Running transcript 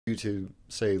due to,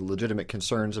 say, legitimate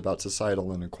concerns about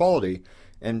societal inequality,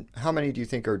 and how many do you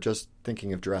think are just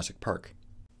thinking of Jurassic Park?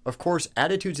 Of course,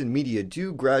 attitudes in media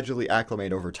do gradually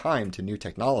acclimate over time to new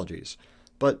technologies,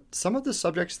 but some of the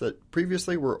subjects that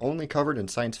previously were only covered in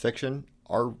science fiction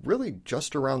are really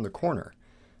just around the corner,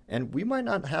 and we might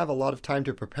not have a lot of time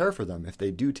to prepare for them if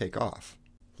they do take off.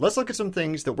 Let's look at some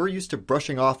things that we're used to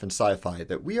brushing off in sci-fi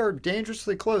that we are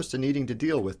dangerously close to needing to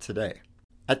deal with today.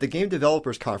 At the Game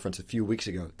Developers Conference a few weeks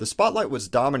ago, the spotlight was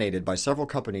dominated by several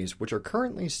companies which are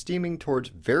currently steaming towards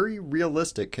very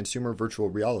realistic consumer virtual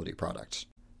reality products.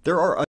 There are